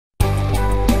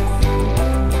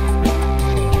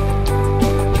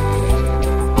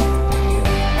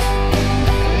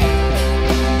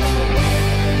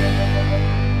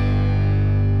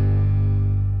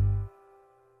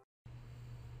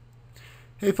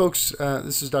Hey folks,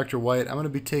 this is Dr. White. I'm going to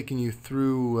be taking you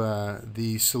through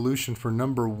the solution for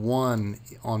number 1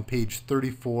 on page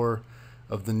 34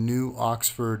 of the new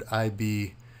Oxford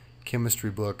IB chemistry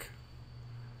book.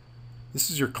 This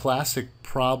is your classic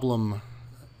problem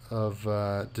of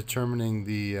determining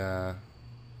the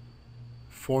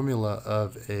formula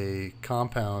of a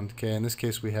compound. Okay, in this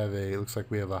case we have it looks like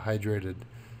we have a hydrated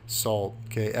salt,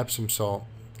 okay, Epsom salt,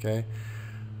 okay.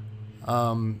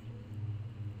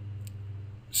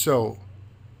 So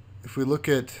if we look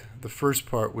at the first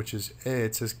part, which is A,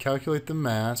 it says calculate the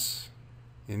mass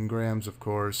in grams, of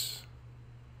course,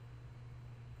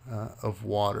 of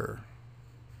water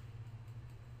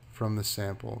from the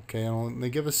sample. Okay, and they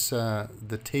give us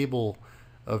the table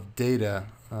of data.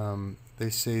 They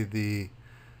say the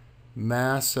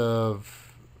mass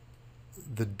of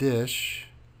the dish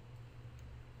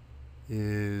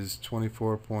is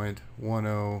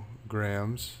 24.10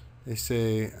 grams. They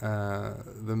say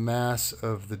the mass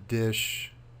of the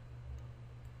dish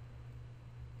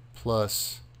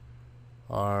plus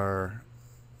our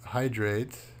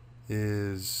hydrate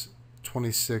is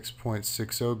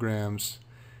 26.60 grams,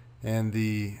 and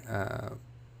the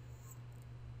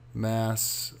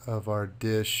mass of our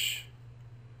dish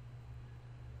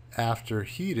after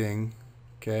heating,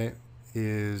 okay,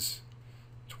 is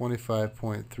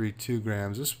 25.32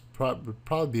 grams. This would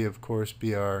probably, of course,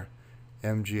 be our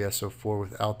MgSO4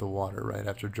 without the water, right,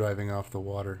 after driving off the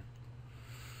water.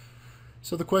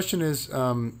 So the question is,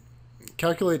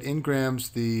 calculate in grams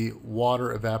the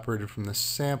water evaporated from the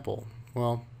sample.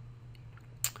 Well,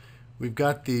 we've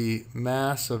got the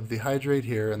mass of the hydrate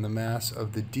here and the mass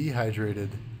of the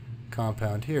dehydrated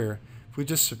compound here. If we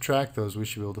just subtract those, we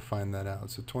should be able to find that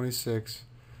out. So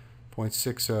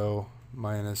 26.60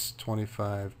 minus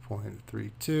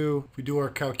 25.32. If we do our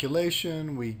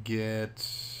calculation, we get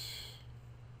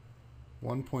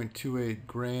 1.28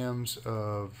 grams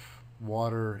of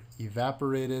water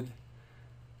evaporated.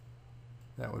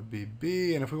 That would be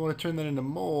B. And if we want to turn that into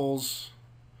moles,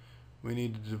 we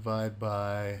need to divide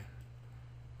by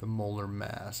the molar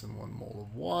mass. And 1 mole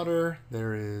of water,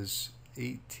 there is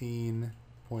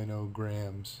 18.0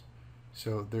 grams.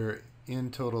 So there, in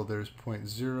total, there's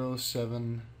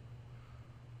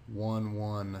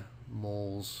 0.0711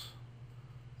 moles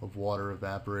of water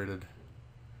evaporated.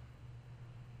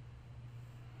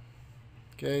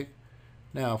 Okay,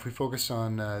 now if we focus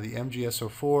on the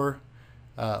MgSO4,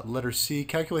 letter C,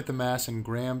 calculate the mass in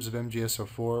grams of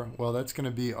MgSO4. Well, that's going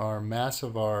to be our mass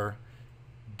of our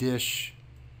dish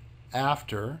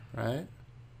after, right?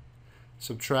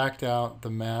 Subtract out the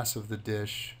mass of the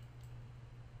dish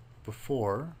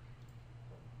before.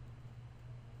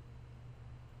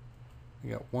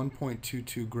 We got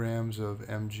 1.22 grams of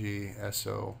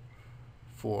MgSO4.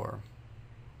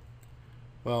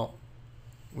 Well,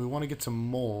 we want to get some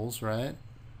moles, right?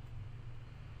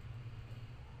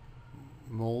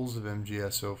 Moles of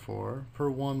MgSO4 per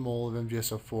 1 mole of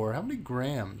MgSO4. How many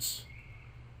grams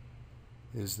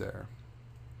is there?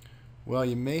 Well,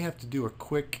 you may have to do a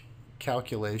quick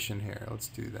calculation here. Let's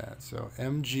do that. So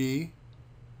Mg, you're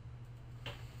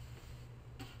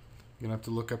going to have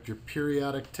to look up your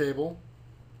periodic table.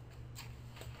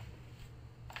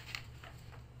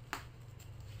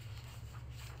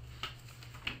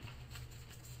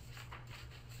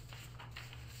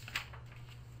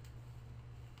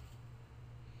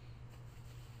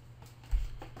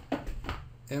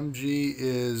 Mg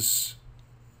is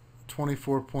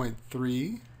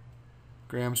 24.3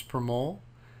 grams per mole.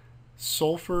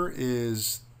 Sulfur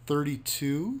is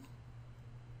 32.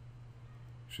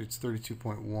 Actually, it's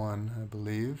 32.1, I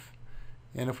believe.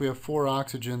 And if we have 4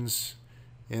 oxygens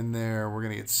in there, we're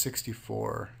going to get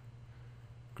 64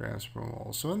 grams per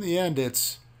mole. So in the end,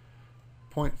 it's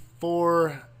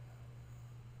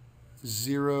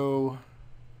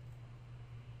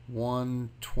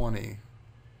 0.40120.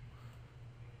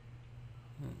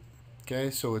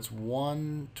 Okay, so it's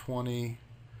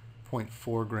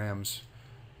 120.4 grams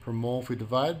per mole. If we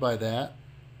divide by that,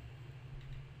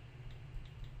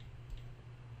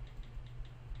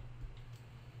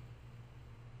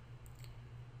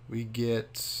 we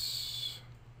get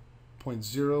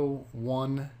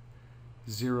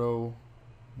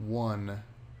 0.0101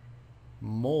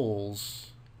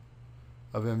 moles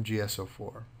of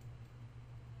MgSO4.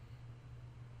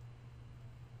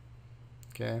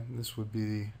 Okay, this would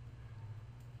be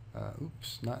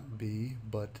oops, not B,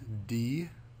 but D.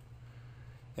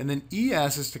 And then E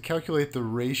asks us to calculate the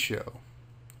ratio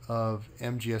of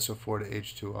MgSO4 to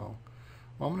H2O. Well,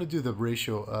 I'm going to do the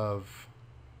ratio of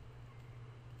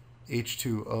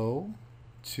H2O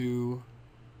to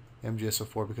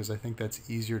MgSO4 because I think that's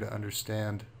easier to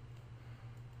understand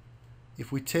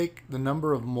if we take the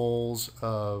number of moles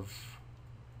of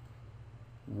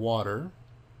water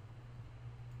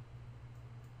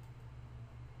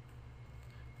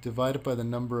divided by the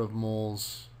number of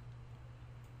moles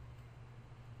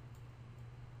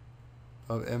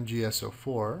of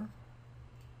MgSO4,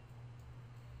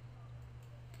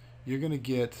 you're going to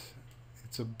get,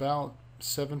 it's about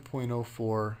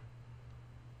 7.04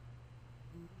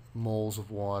 moles of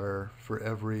water for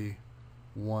every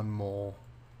 1 mole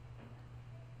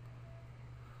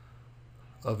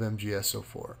of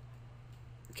MgSO4.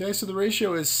 Okay, so the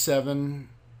ratio is 7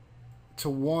 to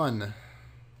 1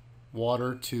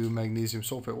 water to magnesium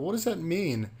sulfate. Well, what does that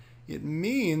mean? It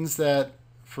means that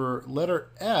for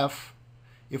letter F,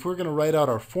 if we're going to write out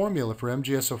our formula for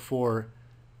MgSO4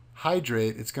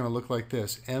 hydrate, it's going to look like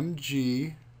this.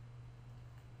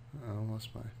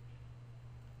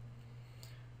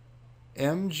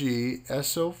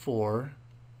 MgSO4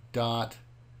 dot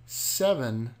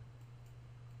 7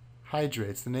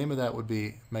 hydrates. The name of that would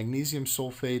be magnesium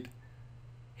sulfate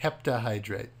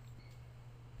heptahydrate.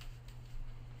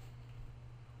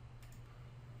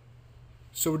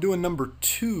 So we're doing number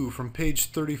 2 from page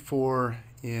 34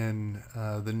 in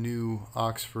the new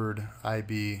Oxford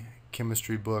IB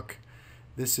chemistry book.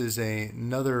 This is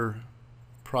another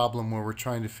problem where we're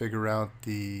trying to figure out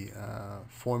the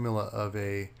formula of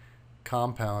a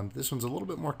compound. This one's a little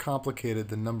bit more complicated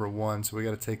than number 1, so we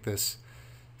got to take this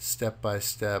step by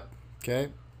step. Okay,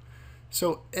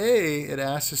 so A, it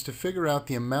asks us to figure out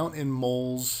the amount in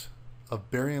moles of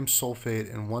barium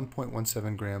sulfate and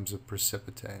 1.17 grams of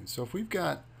precipitate. So if we've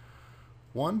got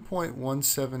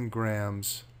 1.17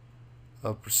 grams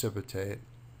of precipitate,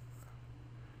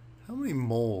 how many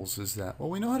moles is that? Well,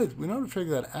 we know how to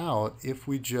figure that out if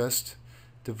we just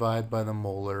divide by the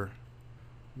molar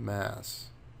mass.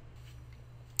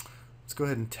 Let's go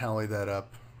ahead and tally that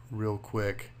up real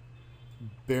quick.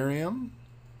 Barium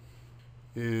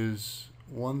is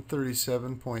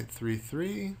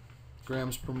 137.33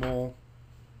 grams per mole.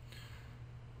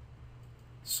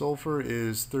 Sulfur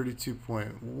is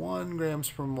 32.1 grams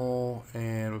per mole,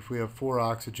 and if we have 4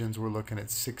 oxygens, we're looking at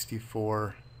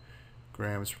 64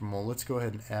 grams per mole. Let's go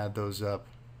ahead and add those up.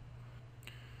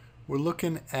 We're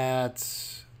looking at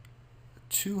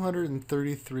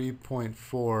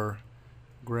 233.4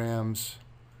 grams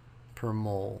per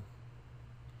mole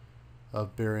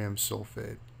of barium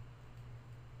sulfate.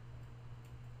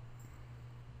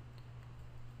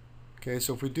 Okay,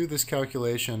 so if we do this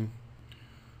calculation,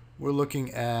 we're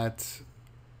looking at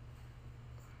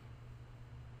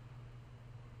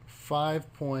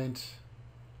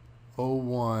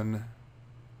 5.01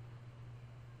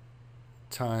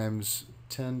 times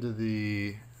 10 to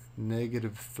the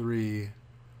negative 3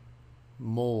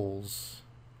 moles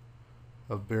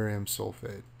of barium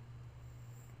sulfate.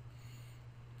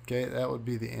 Okay, that would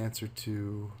be the answer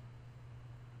to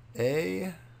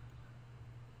A.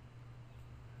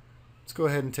 Let's go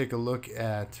ahead and take a look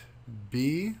at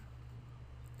B.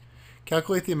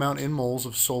 Calculate the amount in moles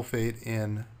of sulfate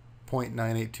in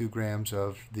 0.982 grams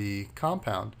of the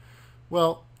compound.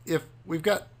 Well, if we've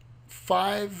got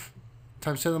 5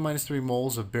 times 10 to the minus 3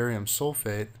 moles of barium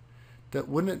sulfate, that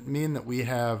wouldn't it mean that we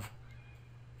have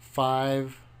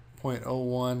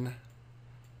 5.01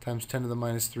 times 10 to the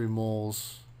minus 3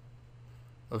 moles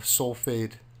of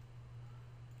sulfate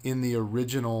in the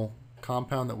original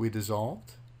compound that we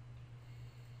dissolved?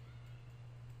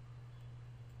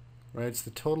 Right, it's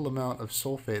the total amount of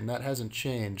sulfate, and that hasn't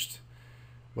changed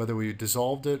whether we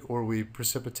dissolved it or we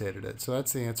precipitated it. So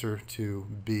that's the answer to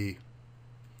B.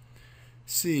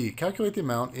 C, calculate the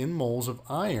amount in moles of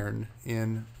iron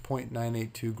in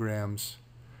 0.982 grams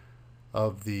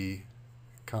of the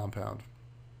compound.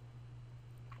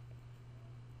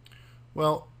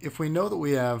 Well, if we know that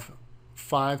we have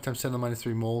 5 times 10 to the minus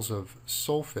 3 moles of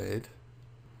sulfate,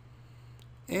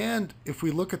 and if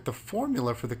we look at the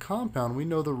formula for the compound, we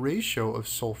know the ratio of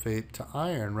sulfate to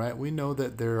iron, right? We know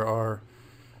that there are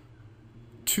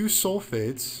 2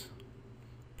 sulfates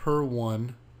per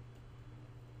 1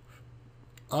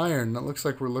 iron. That looks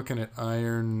like we're looking at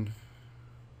iron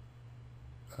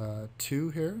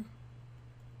 2 here,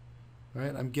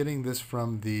 right? I'm getting this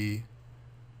from the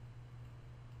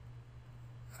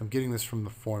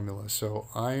formula. So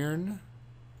iron,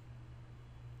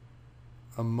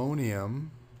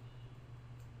 ammonium,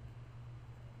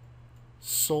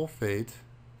 sulfate,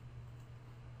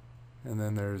 and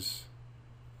then there's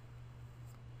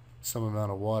some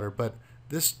amount of water. But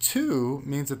this 2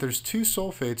 means that there's 2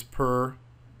 sulfates per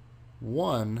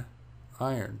 1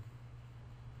 iron.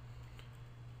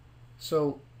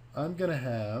 So I'm going to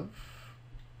have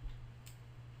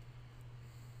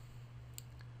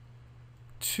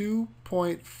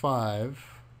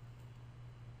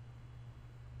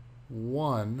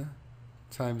 2.51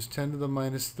 times 10 to the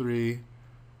minus 3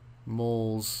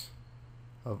 moles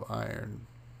of iron.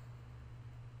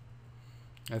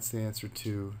 That's the answer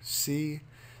to C.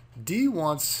 D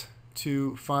wants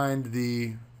to find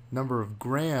the number of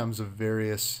grams of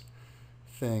various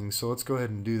things. So let's go ahead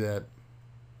and do that.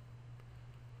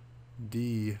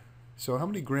 D. So how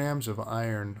many grams of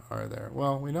iron are there?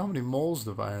 Well, we know how many moles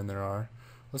of iron there are.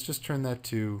 Let's just turn that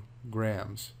to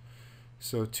grams.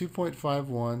 So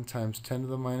 2.51 times 10 to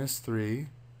the minus 3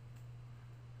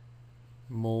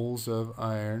 moles of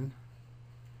iron.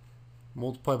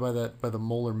 Multiply by that by the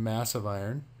molar mass of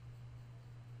iron.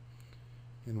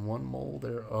 In 1 mole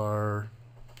there are,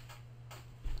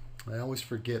 I always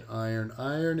forget iron.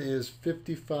 Iron is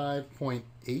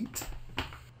 55.8.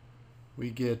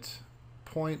 We get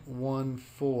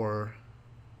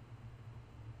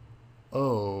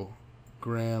 0.140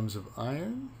 grams of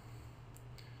iron.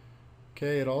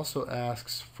 Okay, it also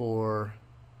asks for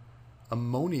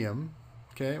ammonium.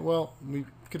 Okay, well, we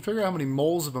can figure out how many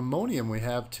moles of ammonium we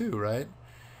have too, right?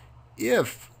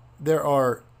 If there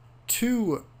are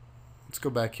 2, let's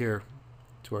go back here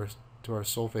to our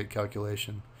sulfate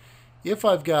calculation. If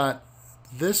I've got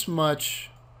this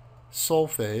much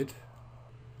sulfate,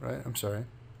 right? I'm sorry.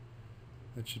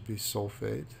 That should be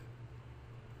sulfate.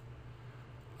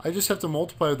 I just have to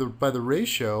multiply by the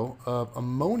ratio of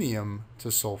ammonium to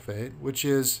sulfate, which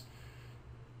is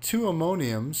 2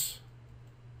 ammoniums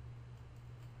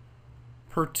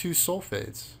per 2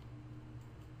 sulfates.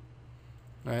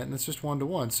 All right, and that's just 1 to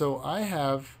 1. So I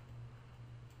have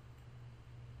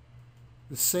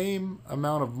the same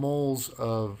amount of moles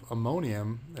of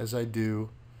ammonium as I do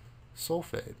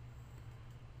sulfate.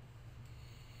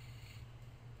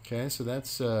 Okay, so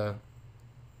that's, I'm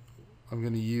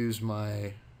going to use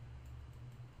my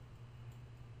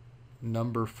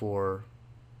number for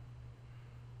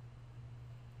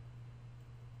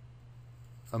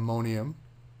ammonium.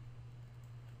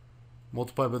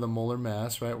 Multiply by the molar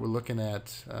mass, right? We're looking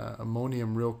at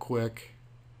ammonium real quick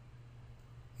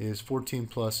is 14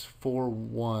 plus 4,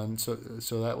 1.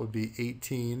 So that would be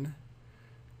 18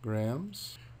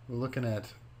 grams. We're looking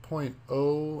at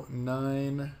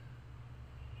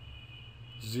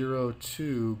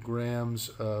 0.0902 grams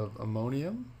of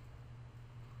ammonium.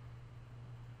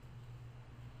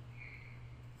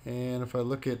 And if I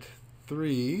look at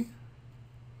 3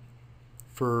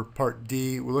 for part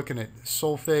D, we're looking at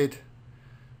sulfate.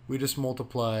 We just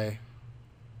multiply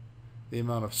the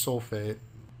amount of sulfate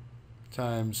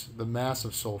times the mass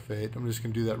of sulfate. I'm just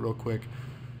going to do that real quick.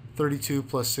 32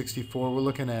 plus 64, we're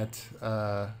looking at,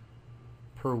 per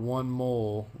 1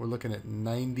 mole, we're looking at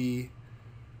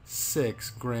 96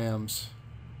 grams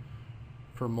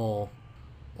per mole,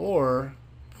 or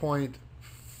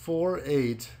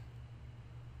 0.48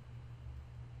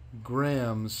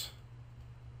 grams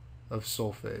of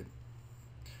sulfate.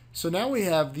 So now we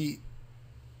have the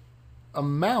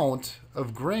amount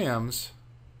of grams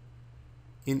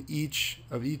in each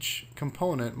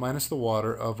component minus the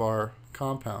water of our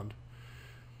compound.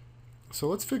 So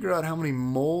let's figure out how many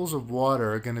moles of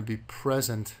water are going to be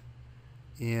present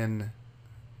in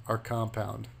our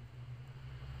compound.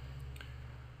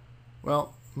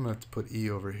 Well, I'm going to have to put E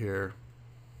over here.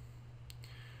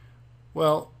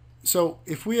 Well, so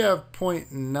if we have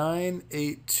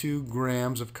 0.982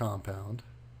 grams of compound,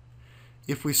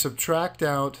 if we subtract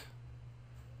out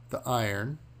the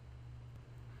iron,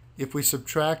 if we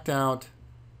subtract out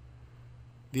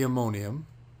the ammonium,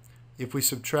 if we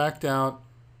subtract out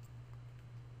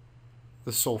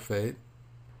the sulfate,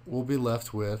 we'll be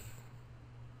left with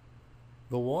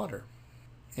the water.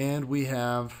 And we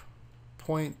have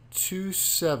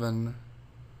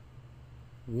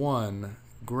 0.271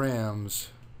 grams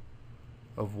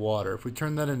of water. If we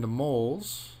turn that into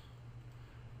moles,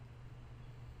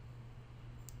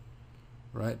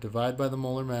 right, divide by the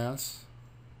molar mass,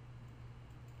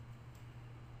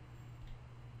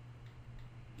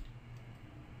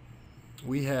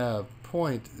 we have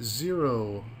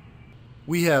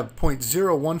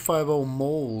 0.0150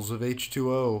 moles of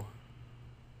H2O.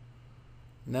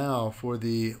 Now for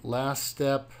the last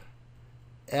step,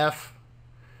 F,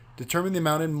 determine the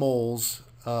amount in moles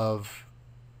of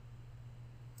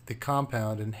the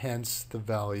compound and hence the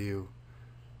value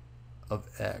of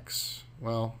X.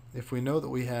 Well, if we know that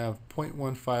we have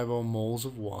 0.150 moles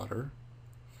of water,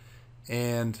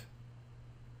 and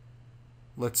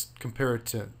let's compare it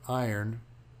to iron,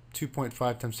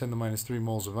 2.5 times 10 to the minus 3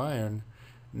 moles of iron,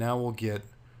 now we'll get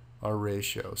our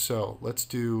ratio. So let's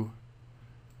do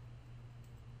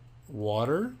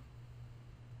water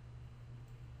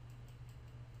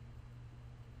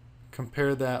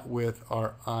compare that with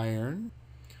our iron,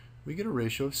 we get a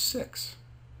ratio of 6.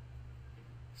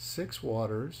 6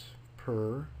 waters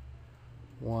per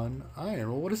 1 iron.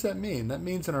 Well, what does that mean? That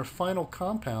means in our final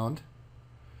compound,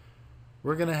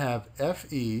 we're going to have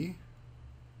Fe,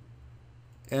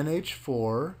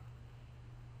 NH4,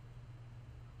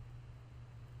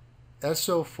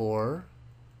 SO4,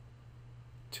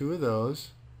 2 of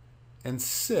those, and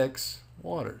 6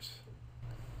 waters.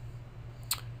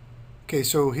 Okay,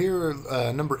 so here,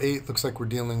 number 8 looks like we're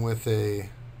dealing with a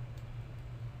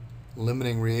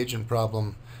limiting reagent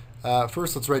problem.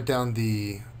 First, let's write down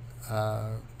the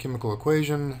chemical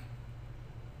equation.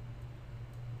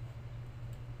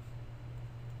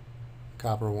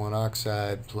 Copper 1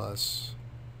 oxide plus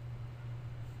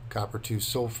copper 2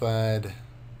 sulfide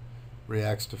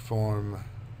reacts to form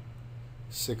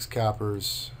 6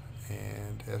 coppers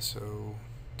and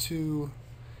SO2.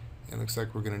 It looks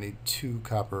like we're going to need 2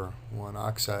 copper 1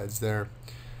 oxides there.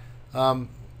 Now,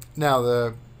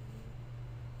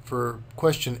 for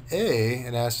question A,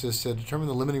 it asks us to determine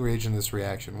the limiting reagent of this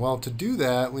reaction. Well, to do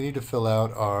that, we need to fill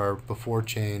out our before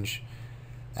change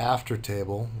after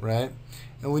table, right?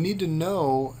 And we need to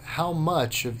know how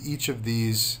much of each of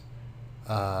these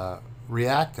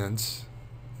reactants,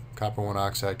 copper 1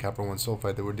 oxide, copper 1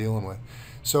 sulfide, that we're dealing with.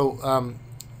 So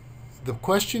the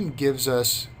question gives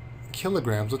us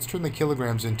kilograms. Let's turn the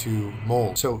kilograms into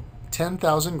moles. So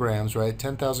 10,000 grams, right?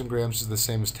 10,000 grams is the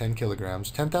same as 10 kilograms.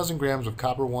 10,000 grams of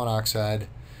copper 1 oxide.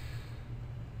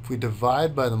 If we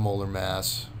divide by the molar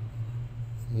mass,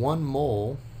 1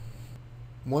 mole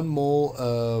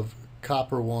of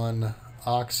copper 1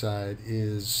 oxide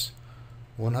is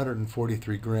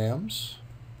 143 grams.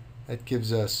 That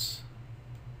gives us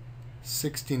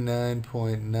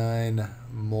 69.9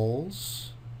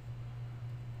 moles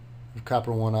of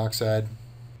copper 1 oxide.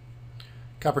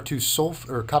 Copper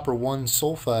 1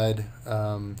 sulfide,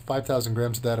 5,000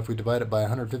 grams of that. If we divide it by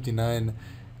 159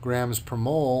 grams per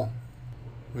mole,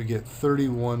 we get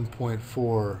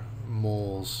 31.4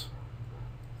 moles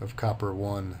of copper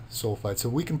 1 sulfide. So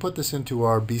we can put this into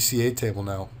our BCA table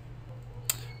now.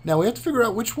 Now we have to figure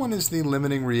out which one is the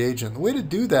limiting reagent. The way to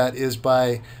do that is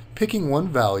by picking one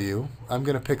value. I'm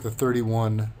going to pick the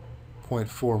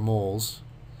 31.4 moles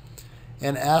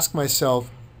and ask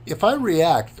myself, if I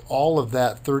react all of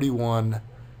that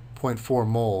 31.4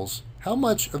 moles, how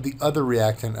much of the other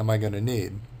reactant am I going to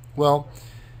need? Well,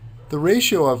 the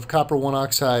ratio of copper 1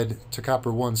 oxide to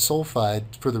copper 1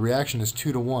 sulfide for the reaction is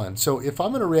 2 to 1. So if I'm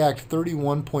going to react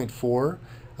 31.4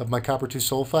 of my copper 2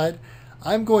 sulfide,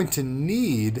 I'm going to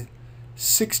need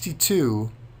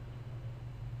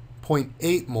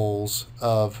 62.8 moles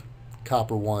of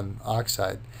copper 1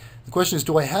 oxide. The question is,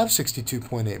 do I have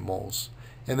 62.8 moles?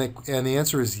 And the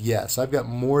answer is yes. I've got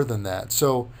more than that.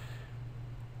 So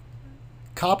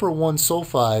copper 1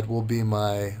 sulfide will be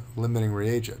my limiting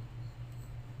reagent.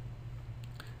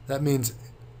 That means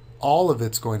all of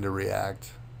it's going to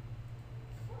react.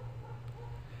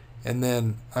 And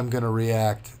then I'm going to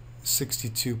react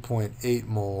 62.8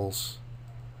 moles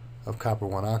of copper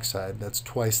 1 oxide. That's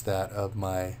twice that of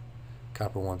my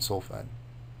copper 1 sulfide.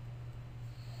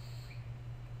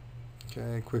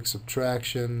 Okay, quick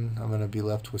subtraction. I'm going to be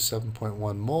left with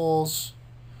 7.1 moles.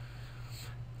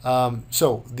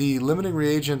 So the limiting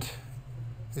reagent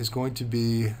is going to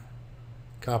be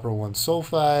copper 1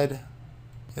 sulfide.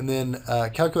 And then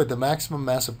calculate the maximum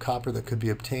mass of copper that could be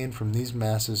obtained from these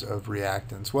masses of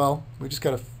reactants. Well, we just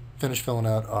got to finish filling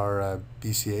out our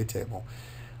BCA table.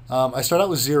 I start out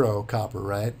with 0 copper,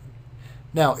 right?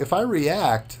 Now, if I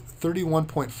react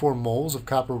 31.4 moles of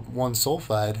copper 1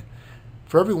 sulfide,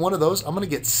 for every one of those, I'm going to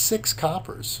get 6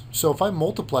 coppers. So if I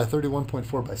multiply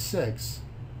 31.4 by 6,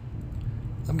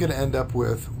 I'm going to end up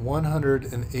with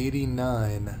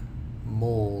 189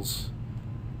 moles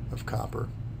of copper.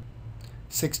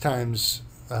 6 times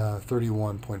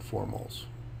 31.4 moles.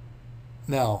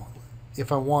 Now,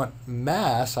 if I want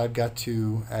mass, I've got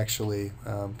to actually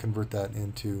convert that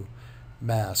into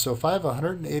mass. So if I have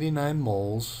 189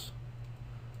 moles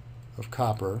of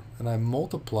copper and I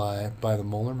multiply by the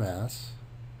molar mass,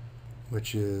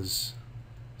 which is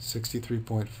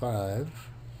 63.5,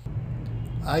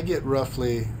 I get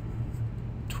roughly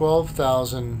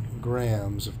 12,000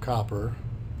 grams of copper,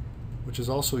 which is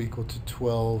also equal to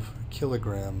 12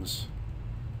 kilograms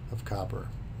of copper.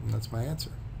 And that's my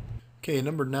answer. Okay,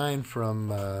 number 9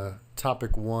 from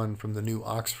topic 1 from the new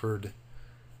Oxford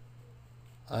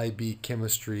IB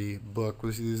Chemistry book.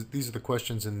 These are the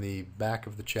questions in the back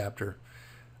of the chapter.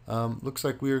 Looks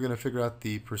like we are going to figure out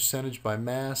the percentage by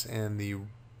mass and the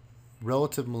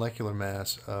relative molecular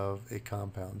mass of a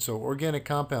compound. So organic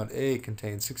compound A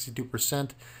contains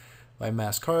 62% by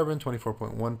mass carbon,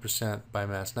 24.1% by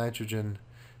mass nitrogen,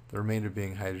 the remainder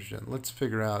being hydrogen. Let's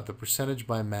figure out the percentage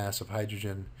by mass of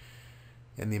hydrogen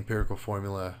in the empirical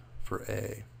formula for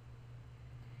A.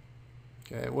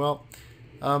 Okay, well,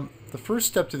 the first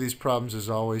step to these problems is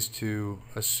always to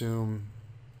assume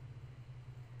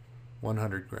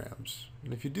 100 grams.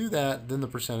 And if you do that, then the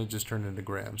percentages turn into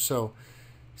grams. So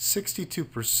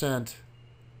 62%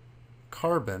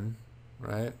 carbon,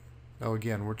 right? Now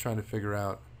again, we're trying to figure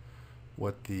out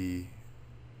what the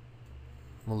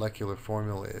molecular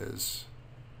formula is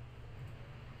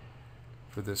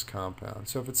for this compound.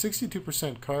 So if it's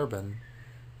 62% carbon,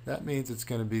 that means it's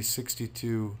going to be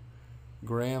 62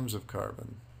 grams of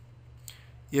carbon.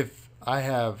 If I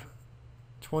have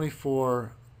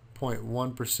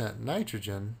 24.1%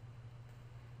 nitrogen,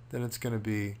 then it's going to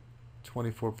be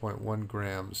 24.1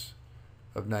 grams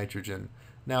of nitrogen.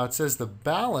 Now it says the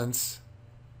balance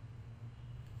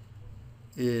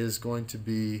is going to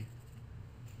be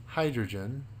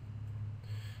hydrogen.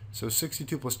 So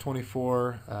 62 plus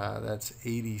 24, that's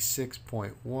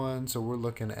 86.1. So we're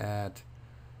looking at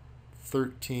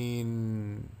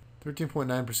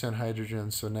 13.9%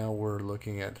 hydrogen. So now we're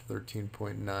looking at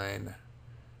 13.9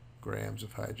 grams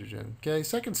of hydrogen. Okay,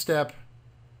 second step,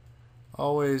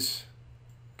 always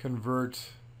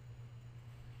convert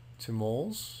to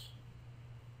moles.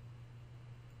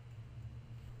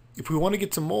 If we want to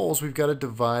get to moles, we've got to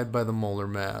divide by the molar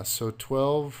mass. So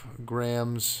 12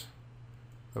 grams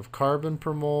of carbon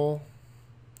per mole,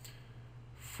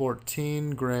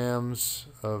 14 grams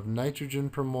of nitrogen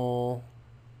per mole,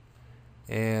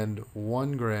 and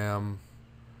 1 gram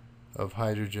of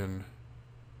hydrogen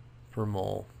per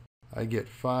mole. I get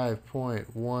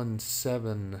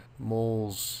 5.17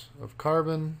 moles of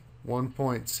carbon,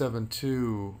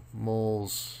 1.72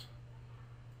 moles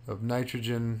of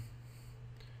nitrogen,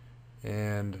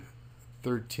 and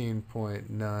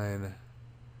 13.9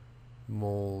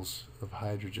 moles of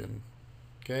hydrogen.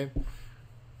 Okay?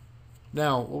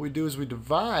 Now, what we do is we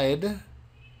divide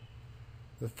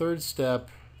the third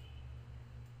step,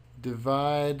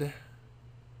 divide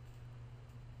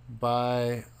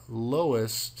by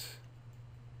lowest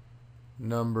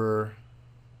number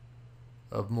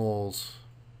of moles.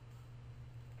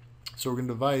 So we're going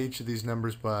to divide each of these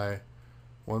numbers by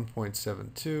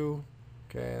 1.72.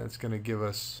 Okay, that's going to give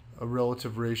us a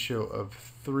relative ratio of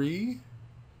 3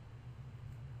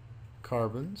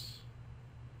 carbons,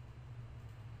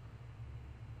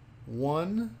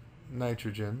 1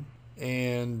 nitrogen,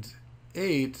 and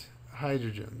 8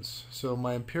 hydrogens. So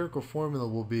my empirical formula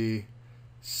will be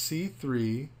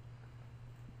C3NH8.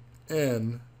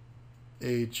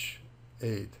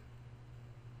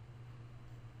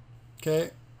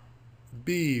 Okay,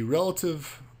 B,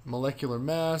 relative molecular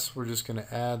mass. We're just going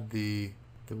to add the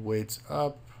weights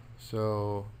up.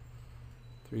 So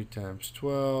 3 times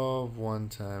 12, 1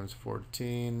 times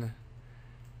 14,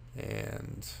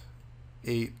 and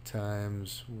 8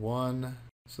 times 1.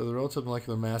 So the relative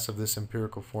molecular mass of this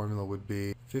empirical formula would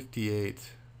be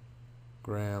 58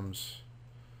 grams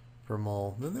per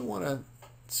mole. Then they want to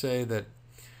say that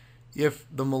if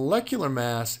the molecular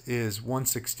mass is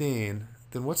 116,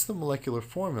 then what's the molecular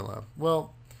formula?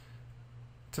 Well,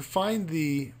 to find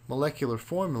the molecular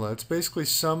formula, it's basically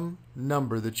some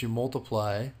number that you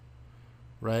multiply,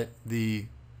 right, the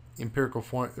empirical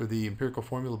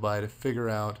formula by to figure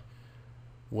out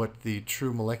what the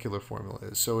true molecular formula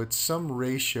is. So it's some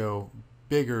ratio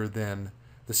bigger than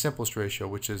the simplest ratio,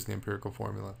 which is the empirical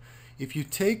formula. If you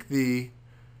take the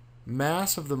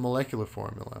mass of the molecular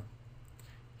formula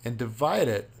and divide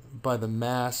it by the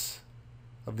mass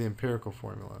of the empirical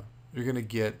formula, you're going to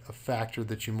get a factor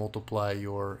that you multiply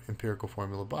your empirical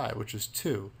formula by, which is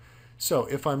 2. So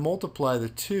if I multiply the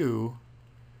 2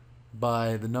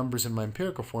 by the numbers in my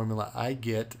empirical formula, I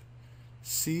get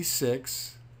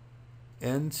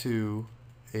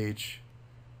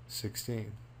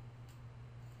C6N2H16.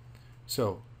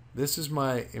 So this is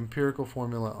my empirical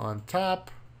formula on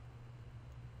top.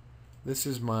 This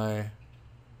is my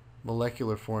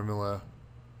molecular formula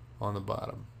on the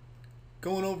bottom.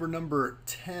 Going over number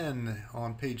 10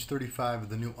 on page 35 of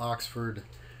the New Oxford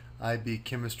IB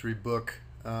Chemistry book.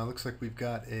 Looks like we've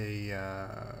got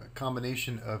a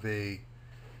combination of a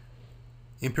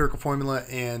empirical formula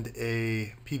and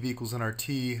a PV equals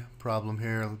nRT problem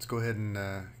here. Let's go ahead and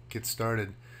get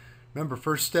started. Remember,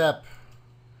 first step,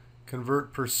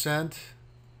 convert percent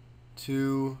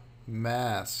to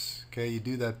mass. Okay, you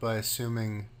do that by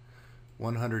assuming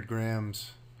 100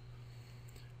 grams.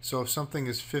 So if something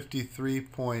is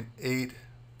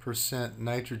 53.8%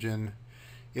 nitrogen,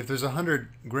 if there's 100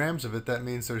 grams of it, that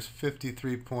means there's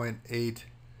 53.8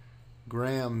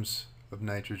 grams of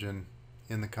nitrogen.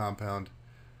 in the compound.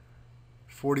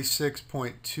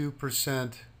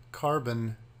 46.2%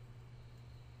 carbon.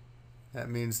 That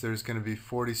means there's going to be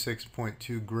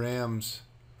 46.2 grams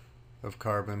of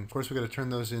carbon. Of course, we've got to turn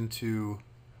those into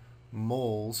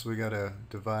moles, so we got to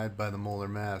divide by the molar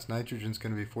mass. Nitrogen's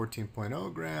going to be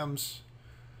 14.0 grams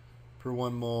per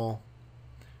 1 mole.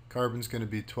 Carbon's going to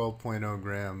be 12.0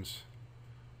 grams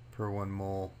per 1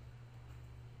 mole.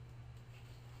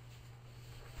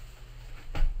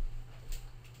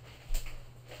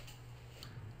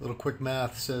 Little quick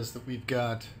math says that we've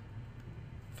got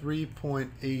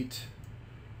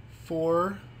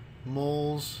 3.84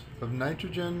 moles of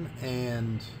nitrogen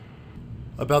and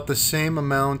about the same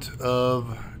amount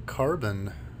of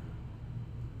carbon.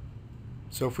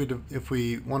 So if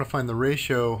we want to find the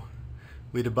ratio,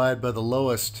 we divide by the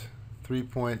lowest,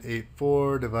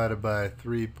 3.84 divided by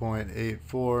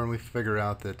 3.84, and we figure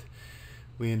out that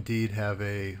we indeed have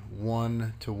a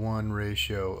 1-to-1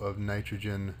 ratio of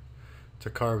nitrogen to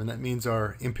carbon. That means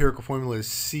our empirical formula is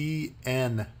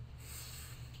CN.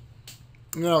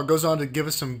 Now it goes on to give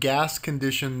us some gas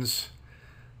conditions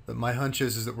that my hunch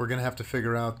is that we're going to have to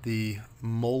figure out the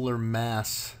molar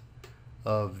mass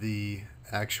of the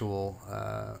actual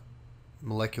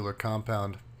molecular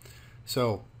compound.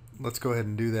 So let's go ahead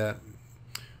and do that.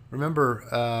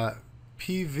 Remember,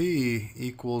 PV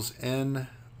equals nRT,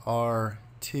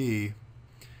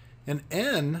 and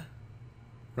N,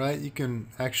 right, you can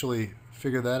actually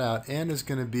figure that out. N is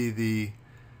going to be the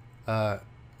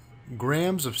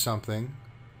grams of something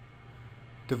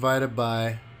divided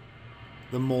by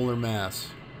the molar mass.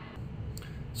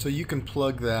 So you can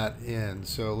plug that in.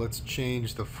 So let's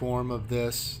change the form of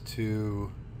this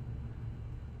to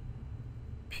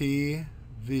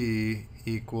PV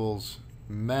equals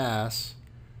mass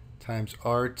times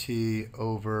RT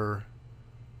over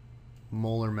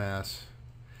molar mass.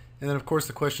 And then of course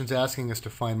the question's asking us to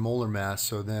find molar mass,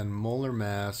 so then molar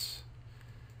mass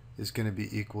is going to be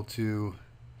equal to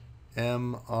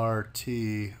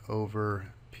MRT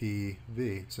over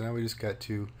PV. So now we just got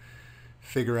to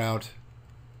figure out,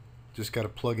 just got to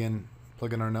plug in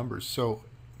our numbers. So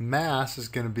mass is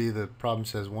going to be, the problem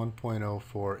says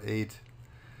 1.048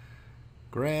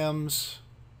 grams.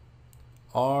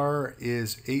 R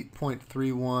is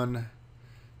 8.31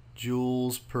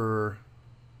 joules per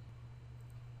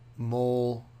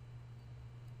mole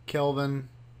Kelvin,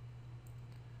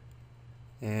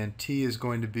 and T is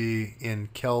going to be in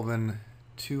Kelvin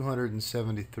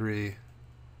 273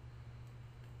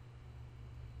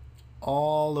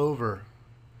 all over.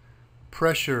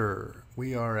 Pressure,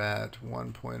 we are at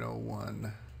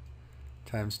 1.01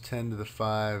 times 10 to the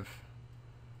 5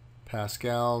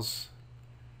 pascals,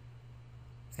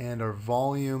 and our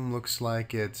volume looks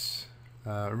like it's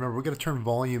remember, we're going to turn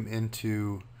volume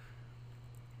into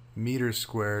meters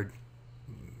squared.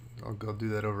 I'll go do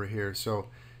that over here. So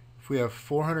if we have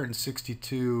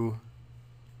 462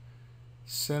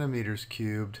 centimeters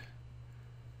cubed,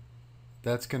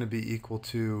 that's going to be equal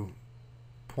to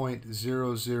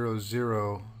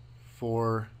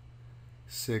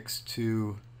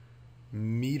 0.000462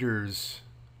 meters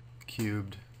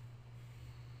cubed,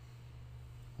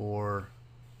 or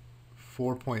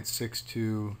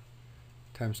 4.62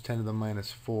 times 10 to the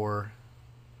minus 4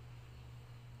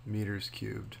 meters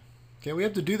cubed. Okay, we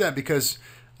have to do that because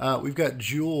we've got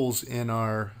joules in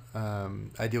our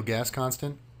ideal gas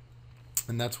constant,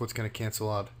 and that's what's going to cancel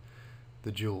out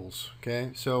the joules.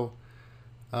 Okay, so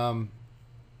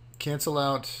cancel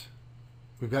out,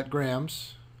 we've got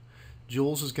grams.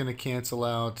 Joules is going to cancel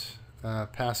out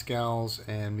pascals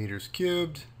and meters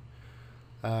cubed.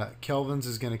 Kelvins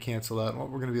is going to cancel out, and what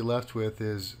we're going to be left with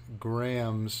is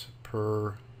grams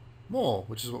per mole,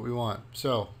 which is what we want.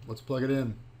 So let's plug it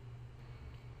in.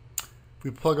 If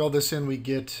we plug all this in, we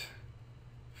get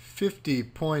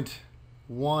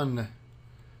 50.1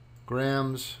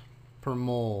 grams per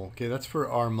mole. Okay, that's for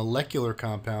our molecular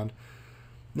compound.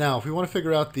 Now, if we want to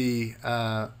figure out the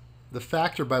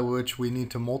factor by which we need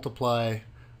to multiply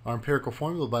our empirical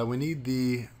formula by, we need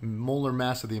the molar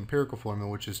mass of the empirical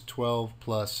formula, which is 12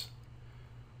 plus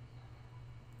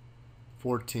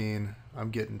 14. I'm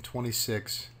getting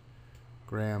 26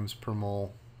 grams per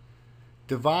mole.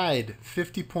 Divide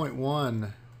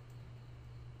 50.1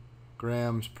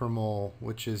 grams per mole,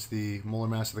 which is the molar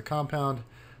mass of the compound,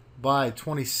 by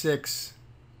 26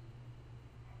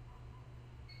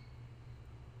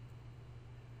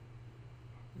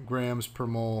 grams per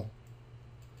mole.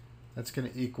 That's going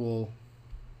to equal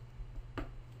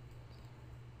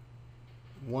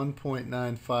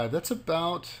 1.95. That's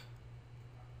about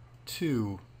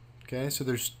 2. Okay, so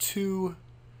there's 2.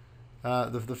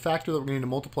 The factor that we're going to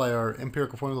multiply our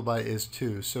empirical formula by is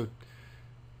 2. So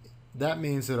that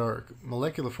means that our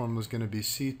molecular formula is going to be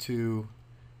C2N2.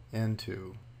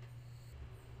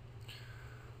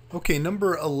 Okay,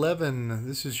 number 11,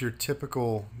 this is your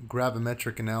typical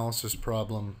gravimetric analysis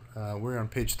problem. We're on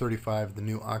page 35 of the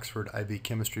new Oxford IB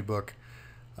chemistry book.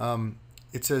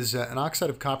 It says an oxide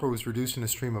of copper was reduced in a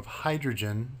stream of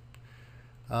hydrogen.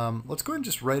 Let's go ahead and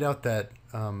just write out that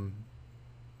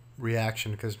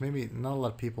reaction, because maybe not a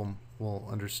lot of people will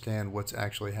understand what's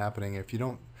actually happening. If you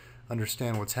don't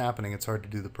understand what's happening, it's hard to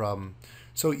do the problem.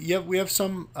 So yeah, we have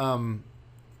some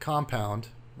compound,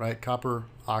 right? Copper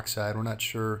oxide. We're not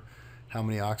sure how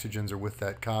many oxygens are with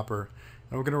that copper.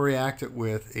 And we're going to react it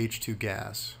with H2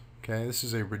 gas. Okay, this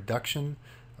is a reduction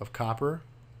of copper.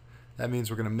 That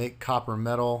means we're going to make copper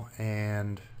metal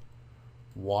and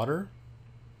water.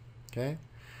 Okay.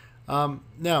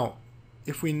 Now,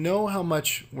 if we know how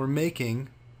much we're making,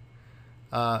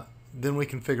 then we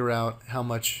can figure out how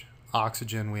much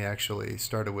oxygen we actually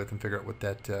started with and figure out what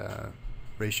that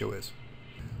ratio is.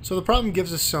 So the problem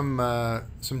gives us some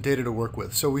data to work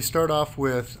with. So we start off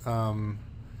with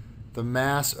the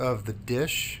mass of the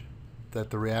dish that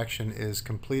the reaction is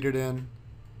completed in.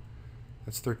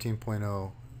 That's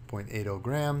 13.80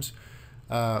 grams.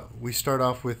 We start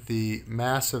off with the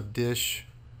mass of dish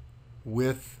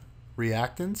with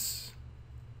reactants,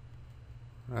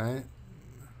 right?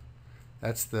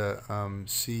 That's the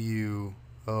CuO,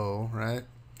 right?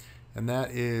 And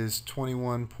that is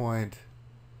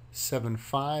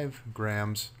 21.75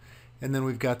 grams. And then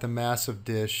we've got the mass of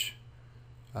dish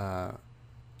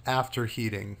after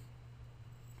heating,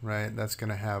 right? That's going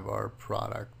to have our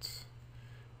product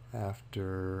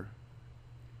after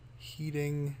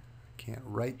heating. Can't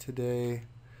write today.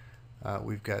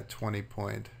 We've got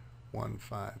 20.15.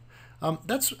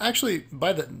 That's actually,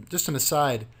 just an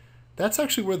aside, that's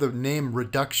actually where the name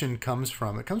reduction comes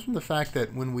from. It comes from the fact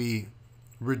that when we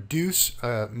reduce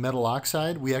metal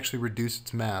oxide, we actually reduce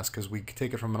its mass, because we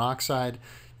take it from an oxide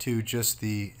to just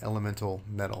the elemental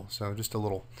metal. So just a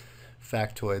little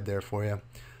factoid there for you.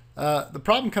 The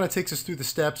problem kind of takes us through the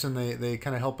steps, and they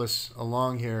kind of help us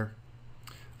along here.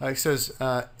 It says,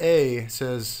 A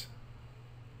says,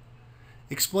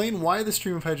 explain why the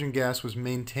stream of hydrogen gas was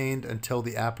maintained until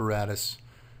the apparatus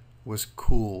was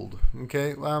cooled.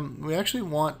 Okay, we actually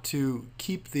want to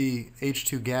keep the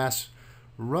H2 gas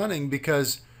running,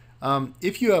 because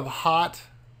if you have hot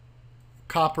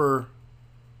copper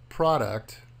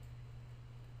product,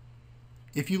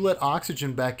 if you let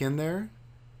oxygen back in there,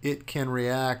 it can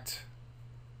react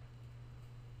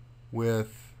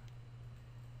with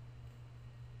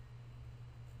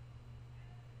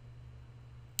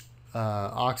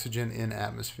oxygen in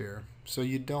atmosphere. So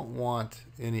you don't want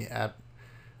any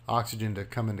oxygen to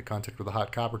come into contact with the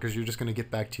hot copper, because you're just going to get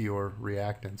back to your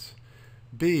reactants.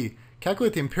 B,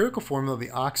 calculate the empirical formula of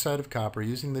the oxide of copper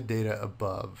using the data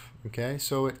above. Okay,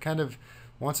 so it kind of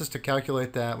wants us to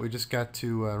calculate that. We just got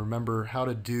to remember how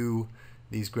to do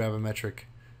these gravimetric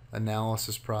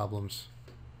analysis problems.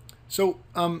 So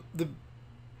the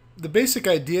basic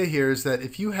idea here is that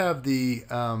if you have the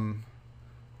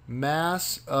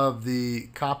mass of the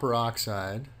copper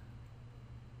oxide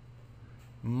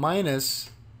minus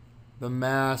the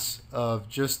mass of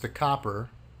just the copper,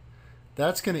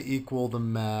 that's going to equal the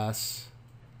mass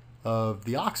of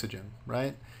the oxygen,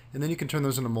 right? And then you can turn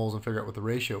those into moles and figure out what the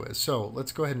ratio is. So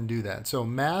let's go ahead and do that. So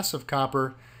mass of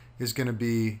copper is going to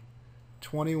be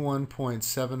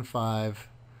 21.75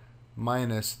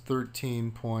 minus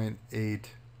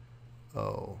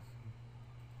 13.80.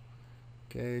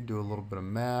 Okay, do a little bit of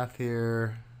math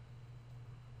here.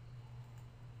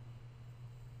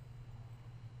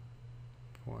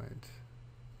 Point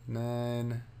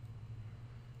 9,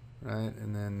 right?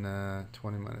 And then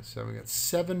 20 minus 7, we got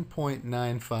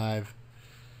 7.95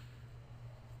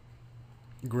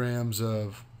 grams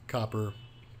of copper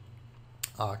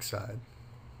oxide.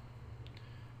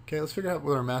 Okay, let's figure out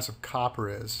what our mass of copper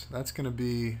is. That's going to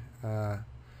be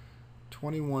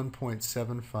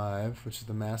 21.75, which is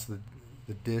the mass of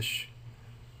the dish.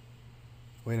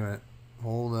 Wait a minute.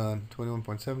 Hold on.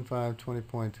 21.75,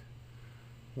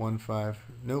 20.15.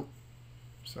 Nope.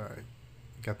 Sorry.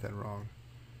 Got that wrong.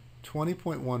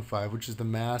 20.15, which is the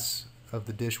mass of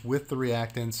the dish with the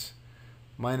reactants,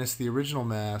 minus the original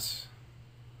mass.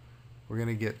 We're going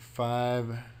to get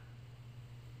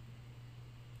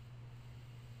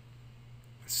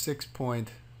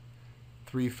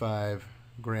 6.35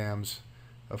 grams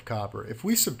of copper. If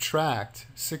we subtract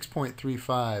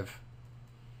 6.35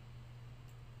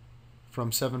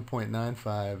 from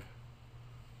 7.95,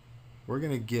 we're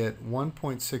going to get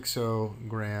 1.60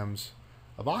 grams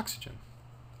of oxygen.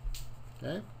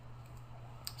 Okay?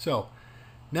 So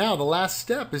Now the last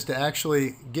step is to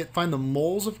actually find the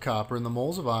moles of copper and the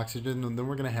moles of oxygen, and then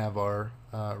we're going to have our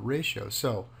ratio.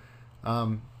 So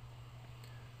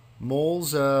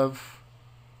moles of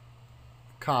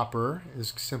copper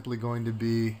is simply going to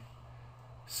be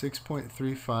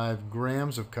 6.35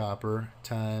 grams of copper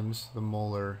times the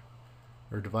molar,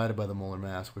 or divided by the molar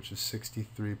mass, which is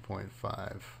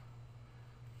 63.5.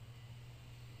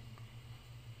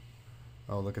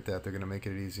 Oh, look at that. They're going to make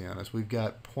it easy on us. We've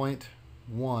got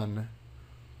 0.1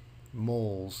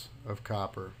 moles of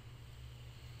copper.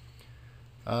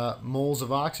 Moles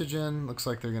of oxygen, looks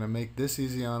like they're going to make this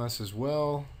easy on us as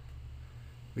well.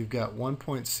 We've got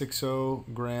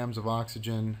 1.60 grams of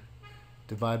oxygen,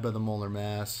 divide by the molar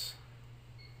mass,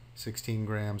 16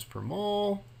 grams per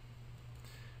mole.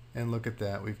 And look at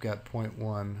that, we've got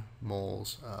 0.1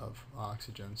 moles of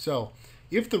oxygen. So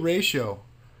if the ratio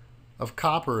of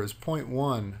copper is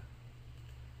 0.1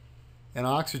 and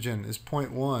oxygen is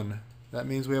 0.1, that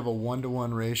means we have a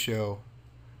 1-to-1 ratio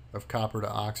of copper to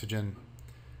oxygen.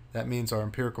 That means our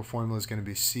empirical formula is going to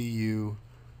be CuO.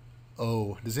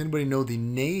 Does anybody know the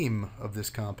name of this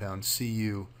compound,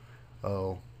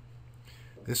 CuO?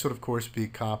 This would, of course, be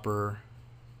copper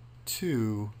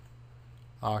 2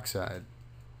 oxide.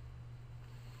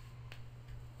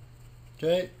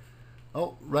 Okay.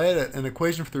 Oh, right, an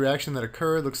equation for the reaction that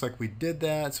occurred. Looks like we did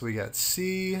that. So we got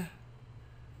C,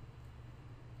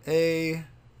 A,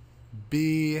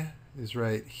 B is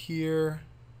right here.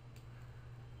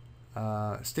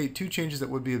 State 2 changes that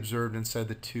would be observed inside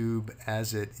the tube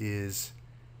as it is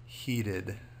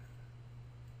heated.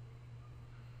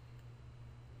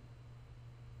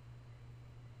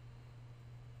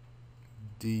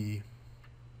 D.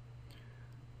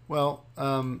 Well,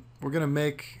 we're going to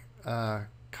make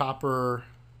copper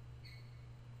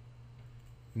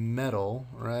metal,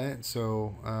 right?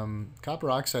 So copper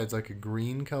oxide is like a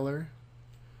green color.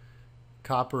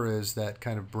 Copper is that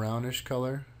kind of brownish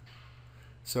color.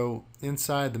 So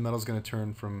inside the metal is going to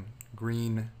turn from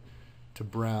green to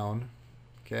brown,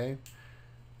 okay?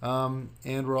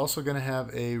 And we're also going to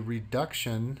have a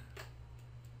reduction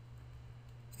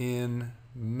in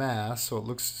mass, so it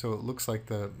looks like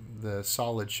the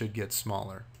solid should get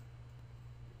smaller.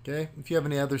 Okay, if you have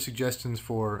any other suggestions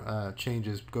for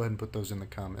changes, go ahead and put those in the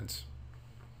comments.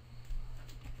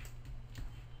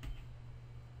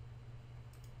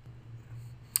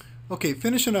 Okay,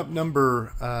 finishing up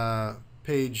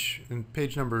page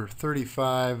number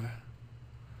 35.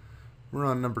 We're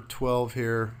on number 12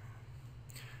 here.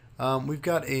 We've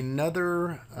got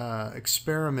another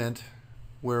experiment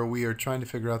where we are trying to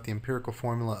figure out the empirical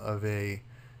formula of a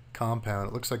compound.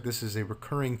 It looks like this is a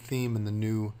recurring theme in the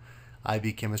new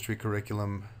IB chemistry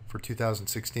curriculum for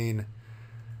 2016.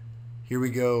 Here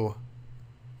we go.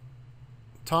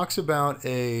 Talks about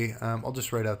I'll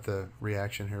just write out the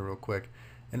reaction here real quick.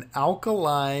 An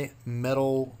alkali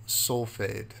metal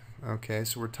sulfate. Okay,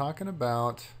 so we're talking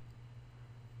about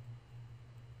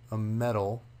a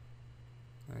metal.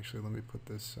 Actually, let me put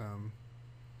this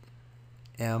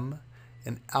M.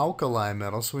 An alkali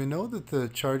metal. So we know that the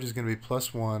charge is going to be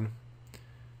 +1.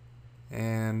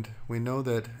 And we know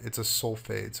that it's a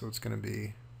sulfate, so it's going to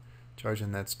be charge,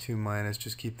 and that's 2-.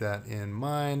 Just keep that in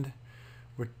mind.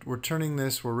 We're reacting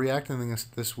this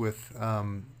with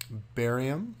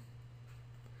barium,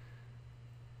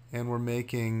 and we're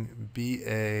making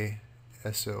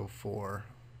BaSO4,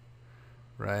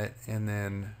 right? And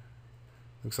then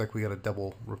looks like we got a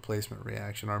double replacement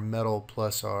reaction, our metal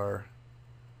plus our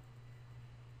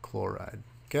chloride.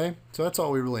 Okay, so that's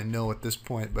all we really know at this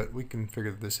point, but we can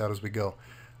figure this out as we go.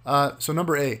 So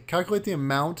number A, calculate the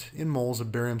amount in moles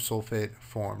of barium sulfate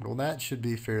formed. Well, that should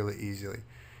be fairly easily.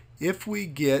 If we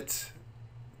get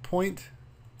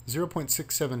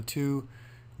 0.672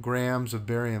 grams of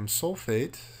barium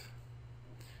sulfate,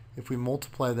 if we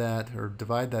multiply that or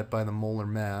divide that by the molar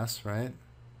mass, right,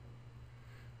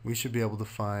 we should be able to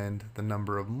find the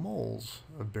number of moles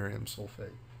of barium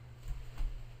sulfate.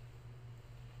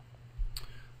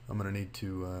 I'm going to need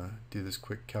to do this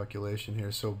quick calculation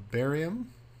here. So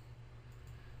barium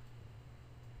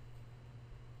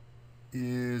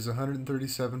is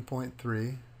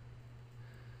 137.3.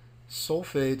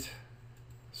 Sulfur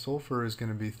is going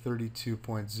to be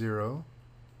 32.0.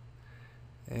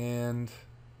 And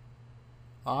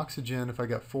oxygen, if I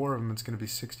got 4 of them, it's going to be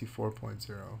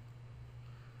 64.0.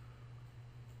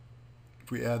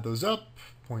 If we add those up,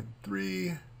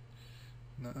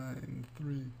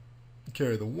 0.393.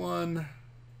 Carry the 1,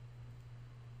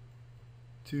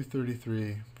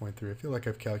 233.3. I feel like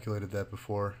I've calculated that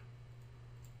before.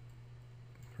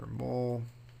 Per mole.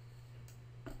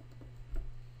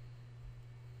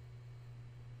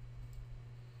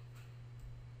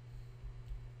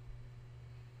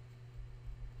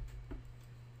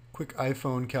 quick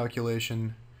iPhone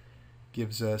calculation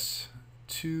gives us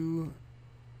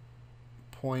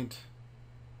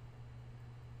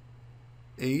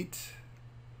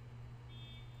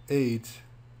 2.88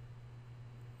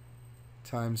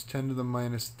 times 10 to the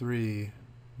minus 3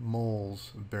 moles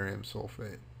of barium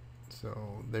sulfate.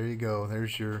 So there you go.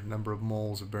 There's your number of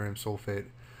moles of barium sulfate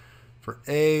for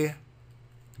A.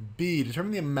 B,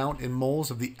 determine the amount in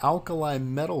moles of the alkali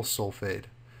metal sulfate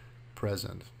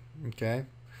present. Okay.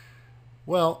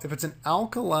 Well, if it's an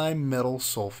alkali metal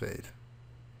sulfate,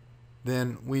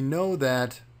 then we know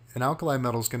that an alkali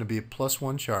metal is going to be a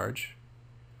 +1 charge.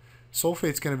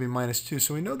 Sulfate's going to be -2.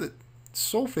 So we know that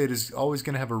sulfate is always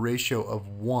going to have a ratio of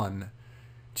 1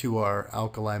 to our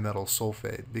alkali metal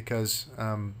sulfate, because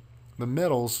the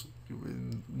metals,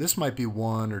 this might be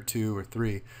 1 or 2 or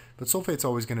 3, but sulfate's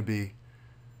always going to be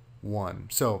 1.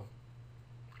 So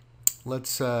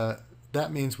let's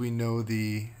that means we know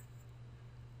the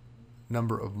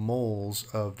number of moles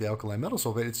of the alkali metal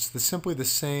sulfate. It's simply the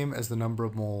same as the number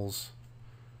of moles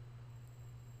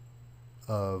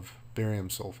of barium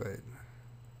sulfate.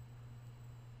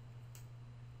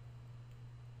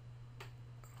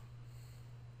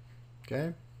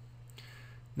 Okay.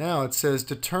 Now it says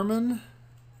determine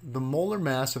the molar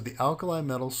mass of the alkali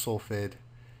metal sulfate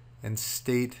and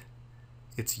state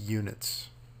its units.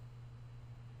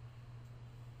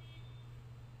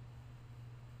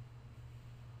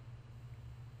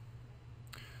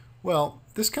 Well,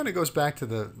 this kind of goes back to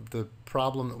the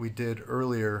problem that we did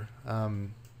earlier.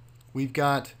 We've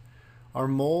got our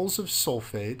moles of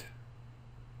sulfate,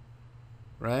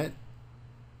 right?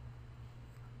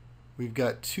 We've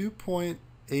got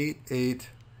 2.88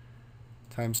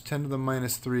 times 10 to the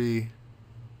minus 3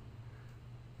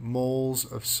 moles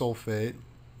of sulfate.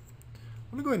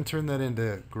 I'm going to go ahead and turn that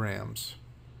into grams.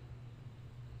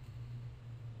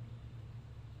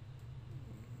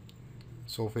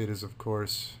 Sulfate is, of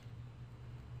course,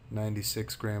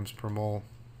 96 grams per mole.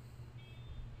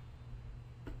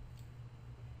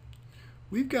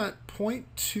 We've got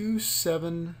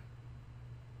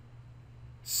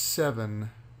 0.277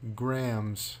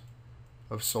 grams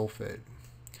of sulfate.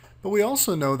 But we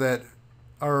also know that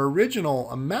our original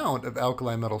amount of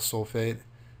alkali metal sulfate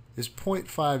is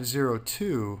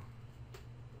 0.502.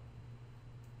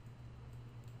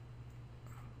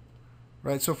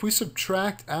 Right, so if we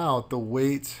subtract out the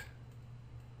weight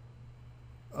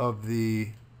of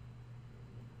the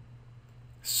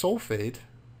sulfate,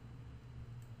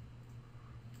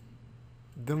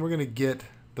 then we're going to get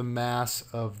the mass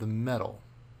of the metal.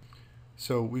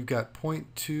 So we've got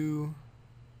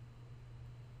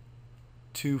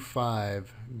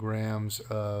 0.225 grams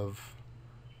of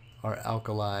our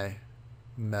alkali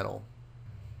metal.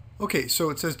 Okay, so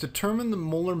it says determine the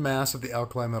molar mass of the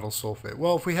alkali metal sulfate.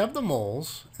 Well, if we have the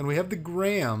moles and we have the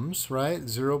grams, right,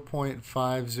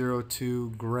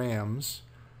 0.502 grams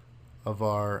of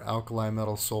our alkali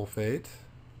metal sulfate,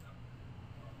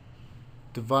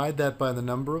 divide that by the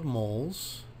number of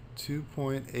moles,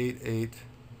 2.88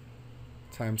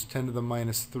 times 10 to the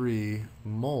minus 3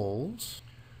 moles,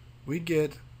 we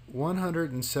get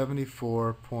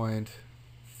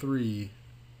 174.3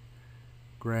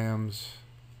 grams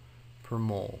per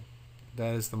mole.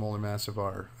 That is the molar mass of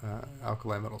our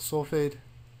alkali metal sulfate.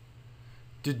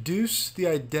 Deduce the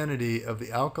identity of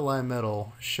the alkali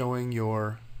metal showing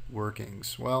your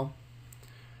workings. Well,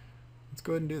 let's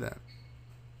go ahead and do that.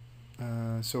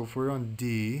 So if we're on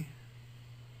D,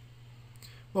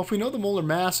 well, if we know the molar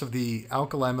mass of the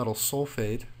alkali metal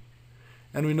sulfate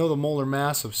and we know the molar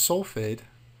mass of sulfate,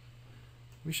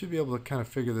 we should be able to kind of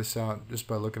figure this out just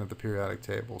by looking at the periodic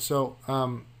table. So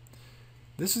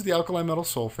this is the alkali metal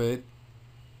sulfate.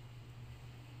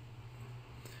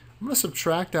 I'm going to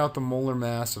subtract out the molar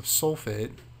mass of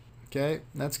sulfate. Okay,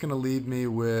 that's going to leave me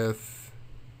with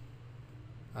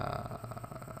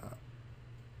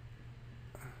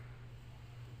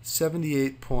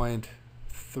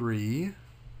 78.3,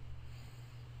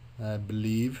 I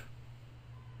believe,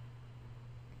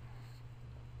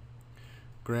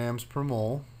 grams per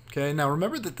mole. Okay, now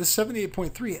remember that this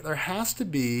 78.3, there has to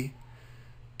be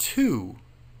 2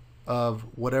 of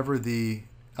whatever the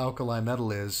alkali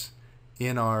metal is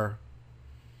in our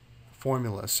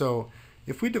formula. So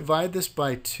if we divide this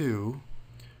by 2,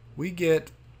 we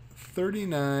get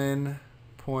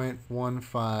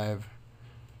 39.15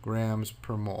 grams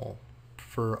per mole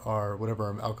for our whatever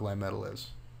our alkali metal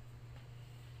is.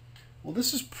 Well,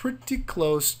 this is pretty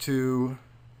close to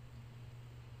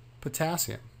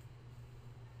potassium.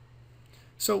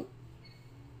 So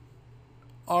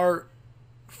our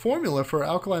formula for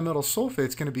alkali metal sulfate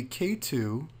is going to be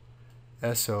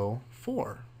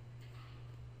K2SO4.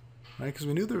 right? Because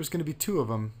we knew there was going to be 2 of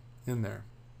them in there.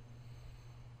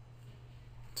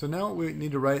 So now we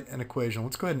need to write an equation.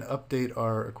 Let's go ahead and update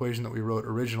our equation that we wrote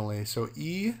originally. So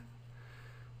E,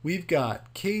 we've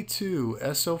got